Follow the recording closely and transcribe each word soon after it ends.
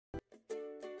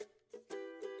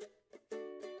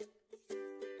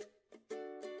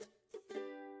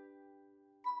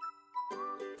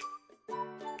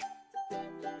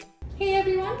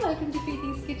everyone, welcome to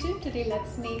Preeti's Kitchen. Today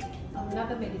let's make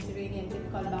another Mediterranean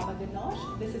dip called baba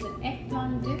ganoush. This is an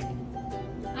eggplant dip.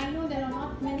 I know there are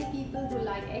not many people who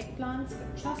like eggplants,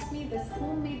 but trust me, this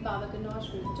homemade baba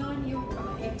ganoush will turn you from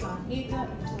an eggplant hater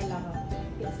into a lover.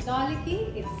 It's garlicky,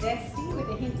 it's zesty with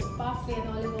a hint of parsley and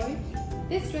olive oil.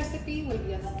 This recipe will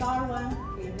be a star one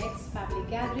for your next family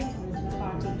gathering or dinner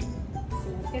party.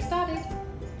 So let's get started.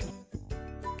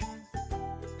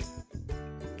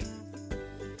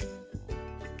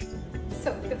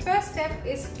 So the first step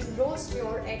is to roast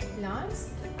your eggplants.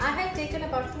 I have taken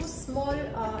about 2 small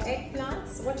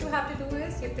eggplants. What you have to do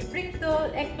is you have to prick the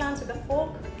eggplants with a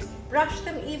fork, brush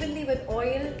them evenly with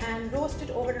oil and roast it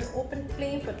over an open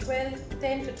flame for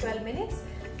 10 to 12 minutes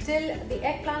till the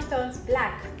eggplant turns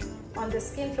black on the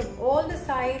skin from all the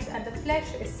sides and the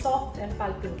flesh is soft and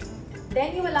pulpy.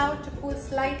 Then you allow it to cool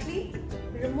slightly,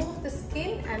 remove the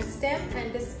skin and stem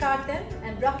and discard them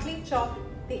and roughly chop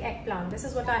the eggplant. This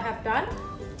is what I have done.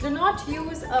 Do not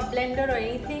use a blender or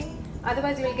anything,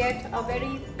 otherwise you will get a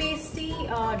very pasty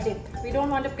dip. We don't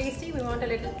want a pasty, we want a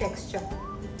little texture.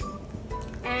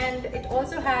 And it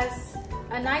also has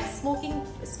a nice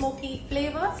smoky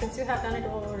flavor since you have done it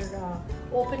over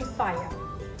open fire.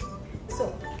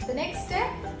 So the next step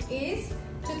is,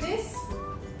 to this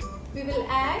we will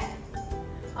add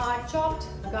our chopped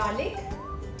garlic.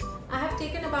 I have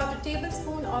taken about a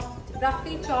tablespoon of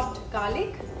roughly chopped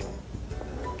garlic,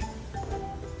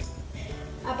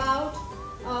 about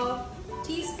a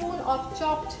teaspoon of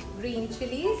chopped green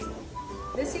chillies.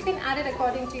 This you can add it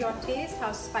according to your taste,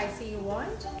 how spicy you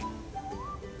want.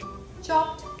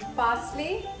 Chopped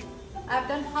parsley. I've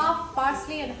done half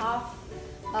parsley and half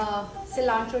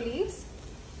cilantro leaves.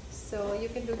 So you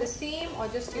can do the same or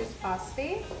just use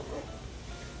parsley.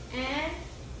 And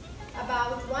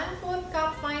about 1/4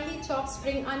 cup finely chopped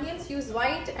spring onions. Use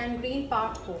white and green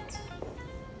part both.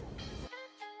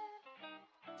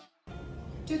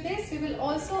 To this we will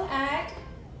also add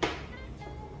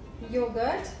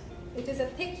yogurt. It is a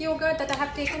thick yogurt that I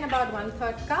have taken about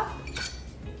 1/3 cup.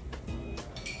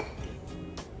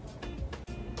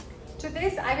 To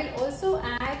this I will also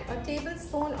add a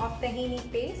tablespoon of tahini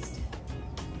paste.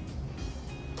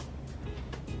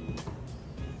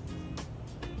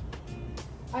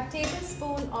 A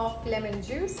tablespoon of lemon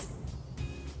juice,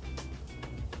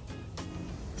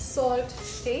 salt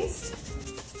to taste,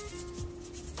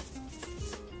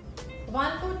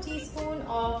 1/4 teaspoon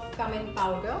of cumin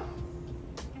powder,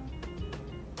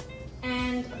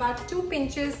 and about 2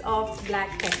 pinches of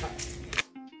black pepper.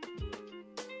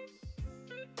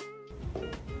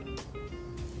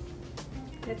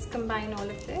 Let's combine all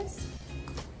of this.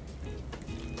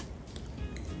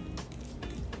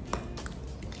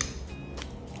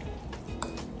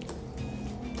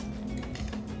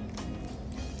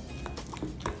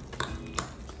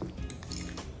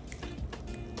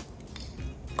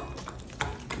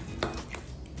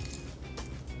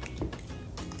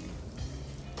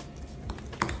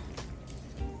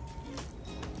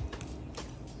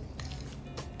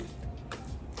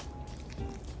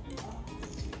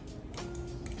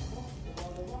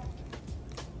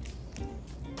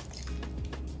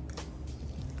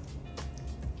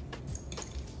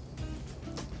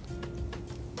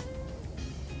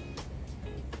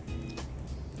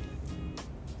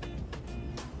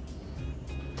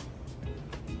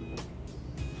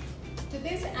 To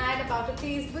this add about a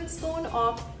tablespoon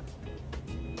of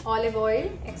olive oil,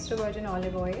 extra virgin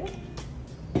olive oil.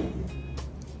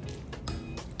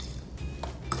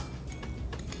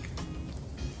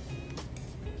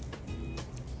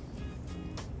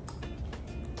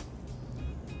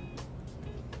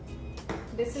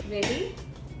 This is ready.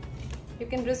 You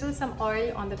can drizzle some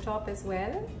oil on the top as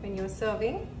well when you're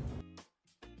serving.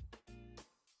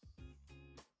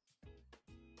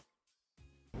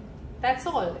 That's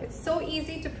all. It's so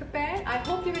easy to prepare. I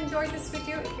hope you've enjoyed this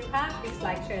video. If you have, please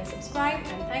like, share and subscribe,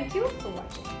 and thank you for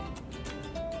watching.